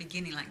at the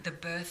beginning, like the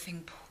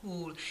birthing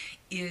pool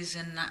is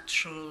a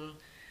natural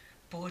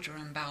border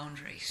and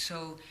boundary.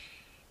 So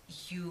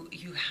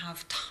you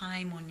have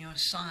time on your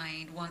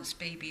side once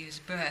baby is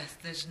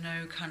birthed. There's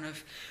no kind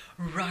of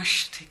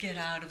rush to get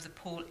out of the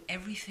pool.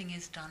 Everything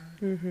is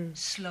done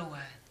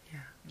slower.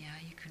 Yeah,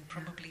 you can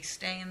probably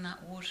stay in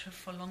that water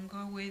for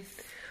longer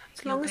with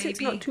as long as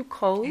it's not too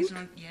cold.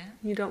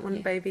 You don't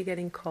want baby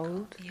getting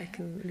cold. Yeah. They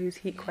can lose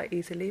heat quite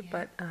easily,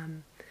 but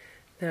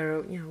there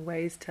are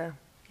ways to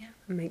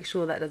make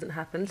sure that doesn't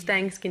happen.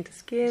 Staying skin to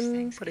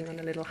skin, putting on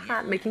a little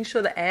hat, making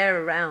sure the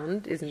air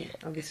around isn't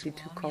obviously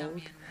too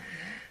cold.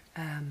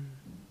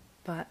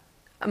 But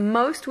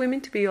most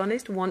women, to be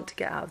honest, want to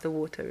get out of the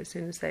water as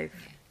soon as they've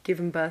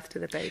given birth to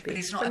the baby. But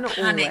it's not a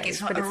panic, always,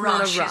 it's not a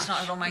rush, it's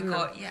not, oh my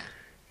God,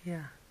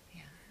 Yeah.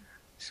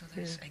 So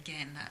there's,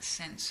 again, that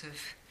sense of,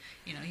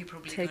 you're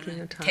probably taking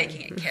your time.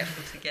 Taking it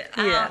careful to get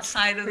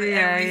outside of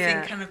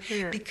everything, kind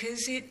of,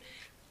 because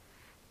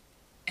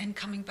and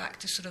coming back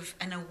to sort of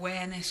an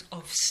awareness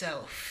of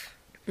self,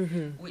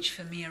 which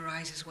for me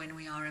arises when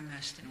we are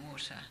immersed in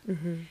water.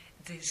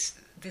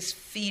 This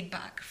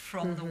feedback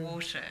from the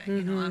water,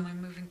 am I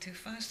moving too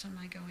fast? Am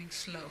I going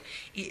slow?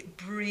 It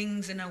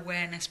brings an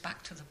awareness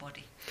back to the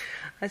body.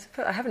 I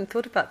suppose I haven't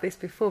thought about this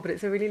before, but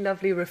it's a really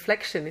lovely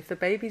reflection. If the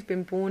baby's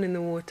been born in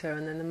the water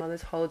and then the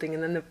mother's holding,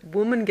 and then the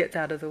woman gets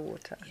out of the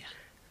water,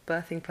 the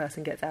birthing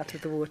person gets out of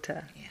the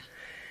water,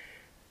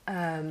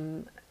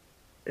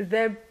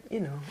 they're,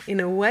 in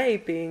a way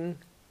being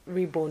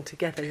reborn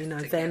together,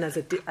 then as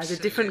a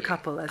different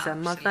couple, as a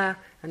mother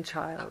and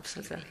child,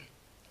 as a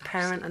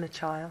parent and a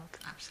child.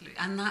 Absolutely.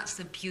 And that's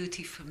the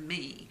beauty for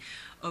me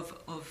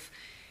of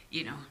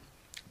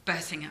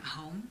birthing at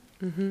home,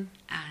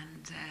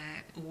 and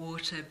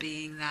water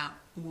being that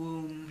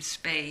womb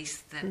space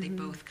that they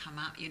both come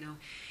out.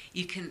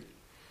 You can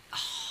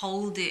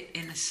hold it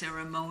in a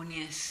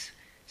ceremonious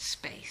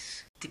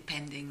space,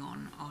 depending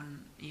on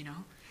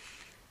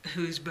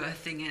who's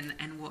birthing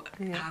and what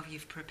how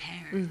you've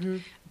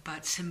prepared.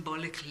 But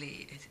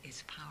symbolically,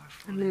 it's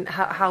powerful. I mean,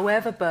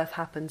 however birth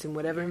happens, in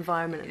whatever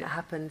environment it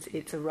happens,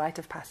 it's a rite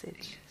of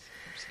passage. Yes,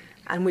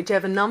 absolutely. And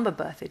whichever number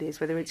birth it is,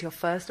 whether it's your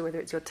first or whether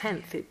it's your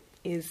 10th,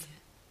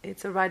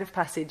 it's a rite of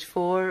passage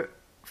for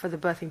the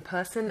birthing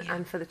person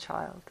and for the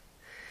child.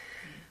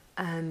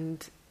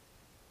 And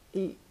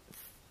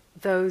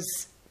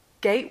those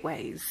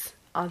gateways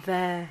are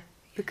there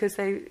because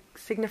they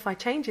signify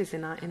changes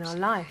in our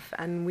life,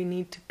 and we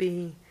need to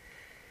be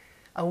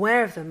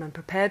aware of them and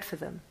prepared for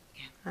them.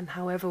 And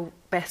however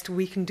best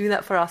we can do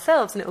that for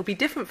ourselves, and it will be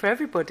different for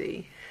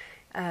everybody,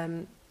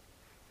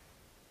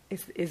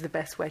 is the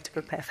best way to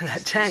prepare for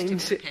that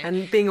change.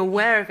 And being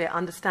aware of it,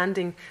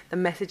 understanding the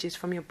messages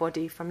from your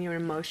body, from your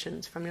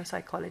emotions, from your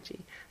psychology,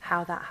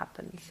 how that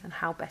happens, and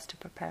how best to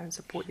prepare and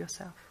support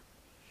yourself.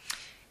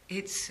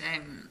 It's,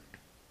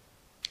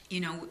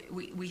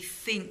 we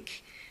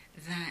think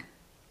that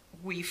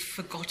we've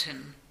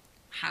forgotten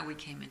how we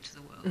came into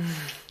the world,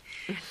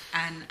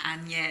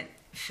 and yet,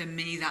 for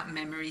me, that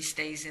memory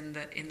stays in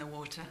the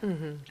water.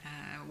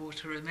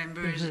 Water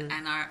remembers,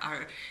 and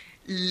our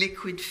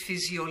liquid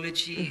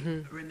physiology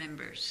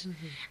remembers.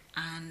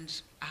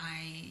 And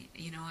I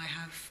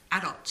have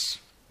adults,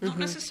 not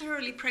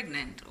necessarily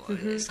pregnant,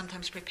 or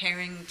sometimes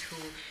preparing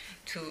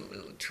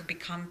to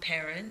become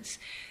parents,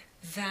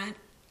 that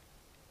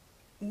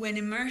when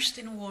immersed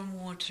in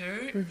warm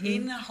water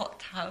in a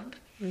hot tub,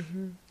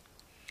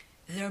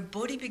 their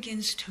body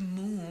begins to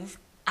move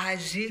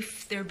as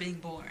if they're being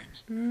born.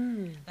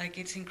 Like,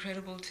 it's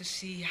incredible to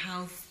see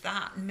how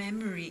that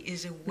memory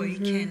is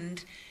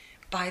awakened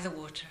by the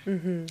water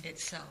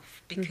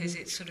itself, because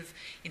it's sort of,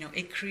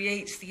 it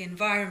creates the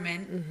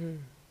environment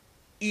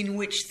in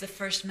which the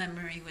first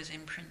memory was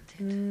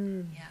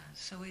imprinted.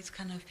 So it's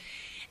kind of,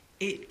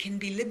 it can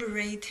be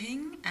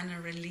liberating and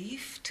a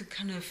relief to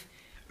kind of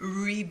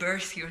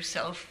rebirth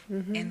yourself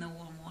in the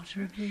warm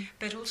water,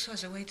 but also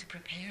as a way to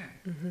prepare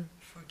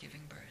for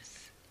giving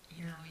birth.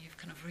 You know, you've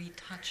kind of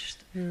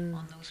retouched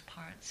on those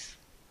parts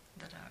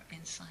that are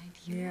inside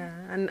you. Yeah,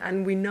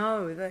 and we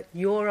know that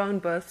your own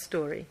birth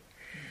story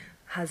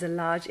has a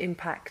large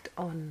impact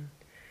on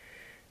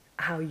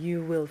how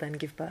you will then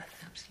give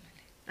birth.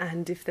 Absolutely.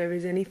 And if there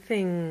is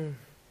anything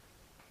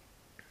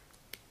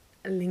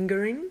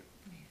lingering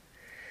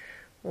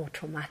or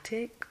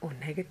traumatic or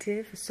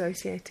negative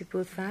associated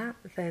with that,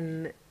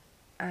 then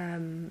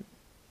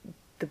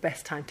the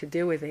best time to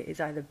deal with it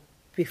is either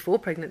before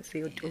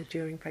pregnancy or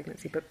during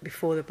pregnancy, but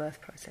before the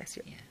birth process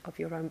of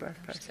your own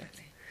birth process.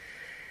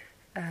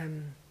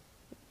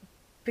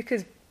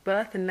 Because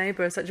birth and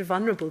labour are such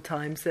vulnerable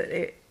times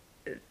that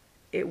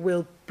it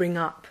will bring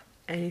up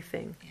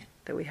anything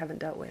that we haven't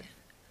dealt with.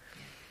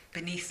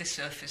 Beneath the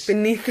surface.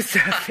 Beneath the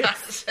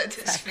surface. So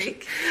to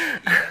speak.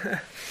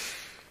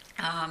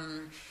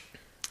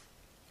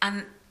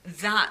 And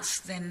that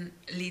then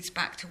leads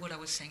back to what I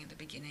was saying at the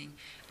beginning,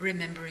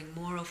 remembering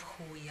more of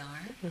who we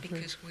are,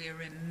 because we're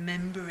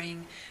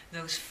remembering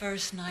those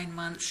first 9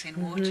 months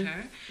in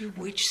water,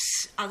 which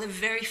are the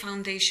very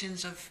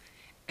foundations of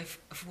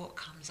what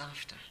comes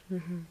after.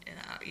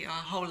 Our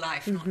whole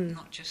life,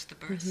 not just the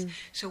birth.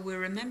 So we're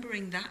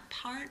remembering that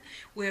part.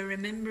 We're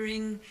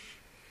remembering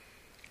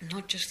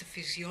not just the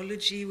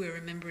physiology, we're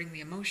remembering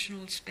the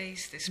emotional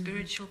space, the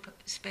spiritual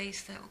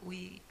space that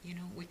we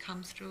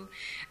come through.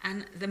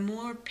 And the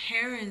more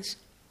parents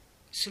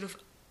sort of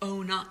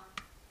own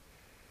up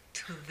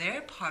to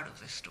their part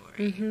of the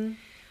story,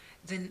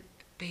 then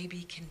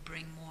baby can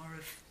bring more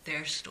of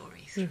their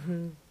story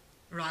through,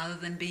 rather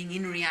than being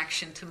in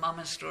reaction to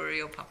mama's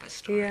story or papa's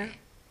story.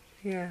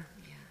 Yeah.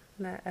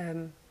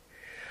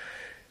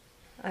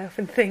 I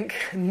often think,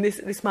 and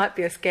this might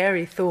be a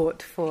scary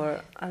thought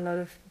for a lot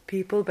of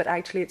people, but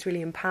actually it's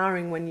really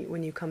empowering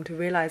when you come to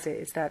realize it,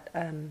 is that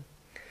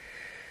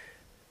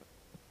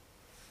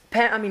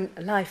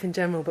life in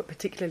general, but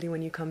particularly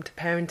when you come to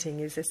parenting,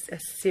 is a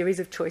series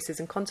of choices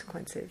and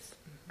consequences.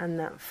 And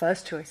that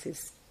first choice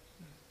is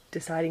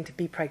deciding to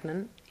be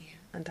pregnant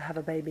and to have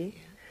a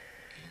baby.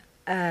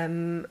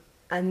 And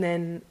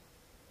then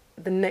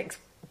the next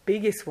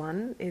biggest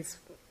one is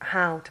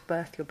how to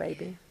birth your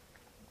baby.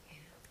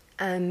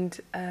 And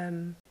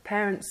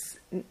parents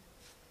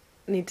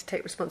need to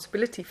take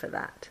responsibility for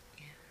that,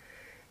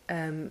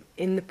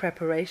 in the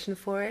preparation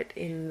for it,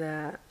 in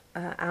the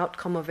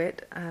outcome of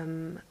it,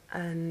 and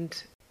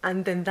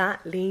then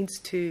that leads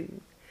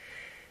to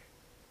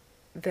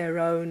their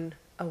own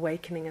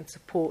awakening and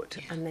support,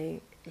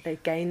 and they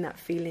gain that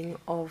feeling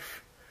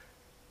of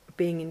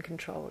being in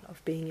control,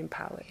 of being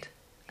empowered,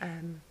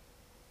 and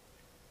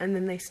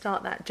then they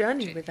start that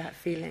journey with that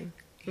feeling,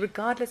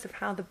 regardless of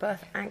how the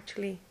birth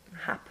actually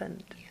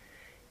happened.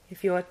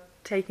 If you are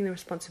taking the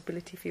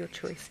responsibility for your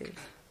choices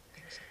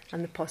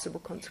and the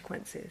possible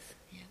consequences.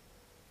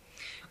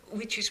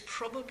 Which is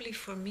probably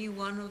for me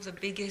one of the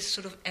biggest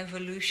sort of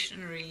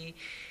evolutionary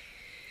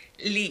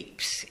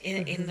leaps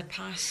in the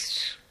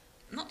past,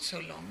 not so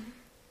long,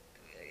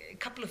 a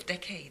couple of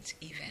decades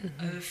even,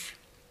 of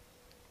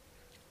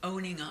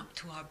owning up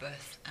to our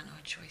birth and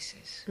our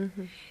choices.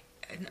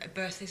 And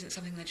birth isn't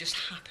something that just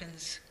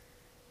happens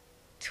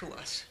to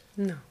us.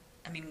 No.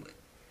 I mean,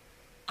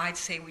 I'd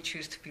say we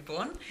choose to be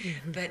born,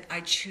 but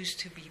I choose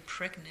to be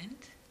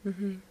pregnant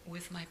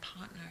with my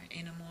partner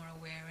in a more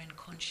aware and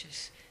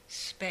conscious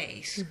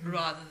space,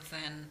 rather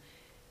than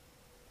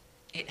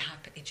it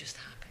just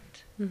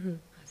happened.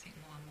 I think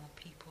more and more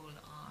people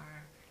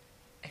are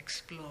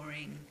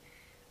exploring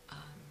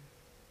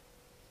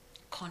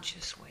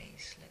conscious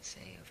ways, let's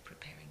say, of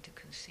preparing to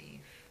conceive.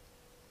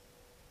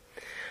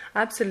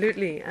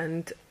 Absolutely,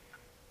 and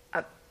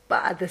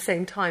but at the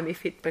same time,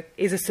 if it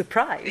is a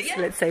surprise,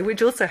 let's say,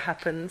 which also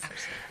happens,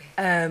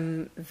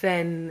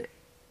 then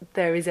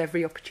there is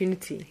every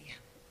opportunity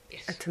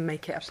to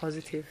make it a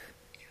positive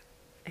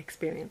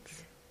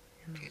experience.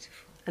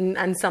 Beautiful.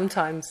 And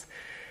sometimes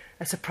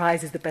a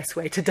surprise is the best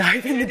way to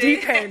dive in the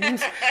deep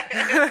end.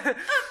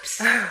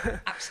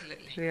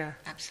 Absolutely. Yeah.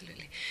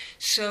 Absolutely.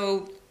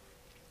 So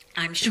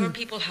I'm sure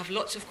people have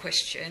lots of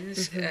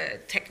questions,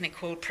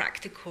 technical,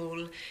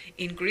 practical,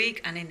 in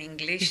Greek and in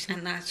English,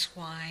 and that's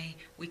why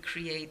we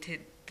created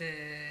the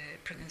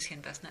Pregnancy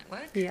and Birth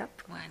Network.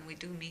 When we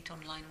do meet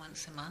online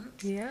once a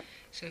month.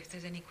 So if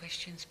there's any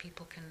questions,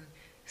 people can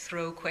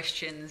throw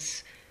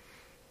questions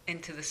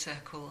into the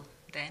circle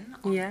then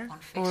on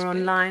Facebook. Or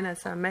online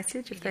as a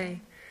message if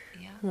they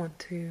want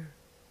to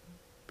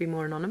be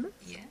more anonymous.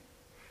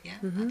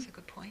 That's a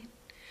good point.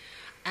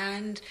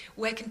 And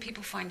where can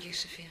people find you,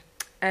 Sophia?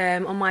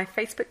 On my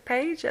Facebook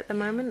page at the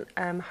moment,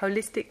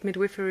 Holistic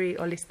Midwifery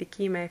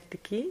Olistiki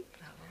Meftiki.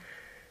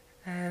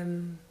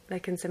 They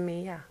can send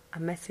me a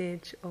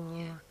message,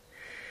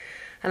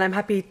 and I'm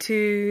happy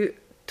to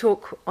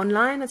talk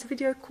online as a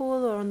video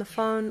call or on the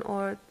phone,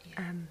 or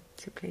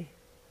simply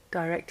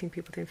directing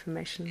people to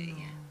information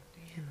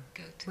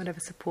or whatever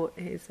support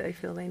it is they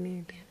feel they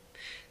need.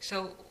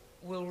 So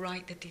we'll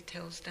write the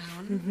details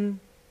down.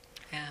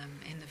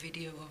 in the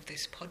video of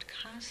this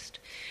podcast.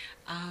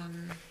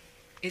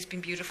 It's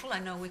been beautiful. I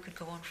know we could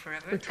go on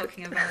forever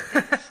talking about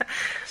this.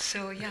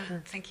 So,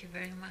 thank you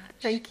very much.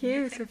 Thank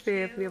you,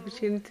 Sophia, for the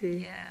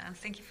opportunity. Yeah, and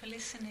thank you for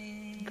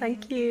listening.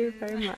 Thank you very much.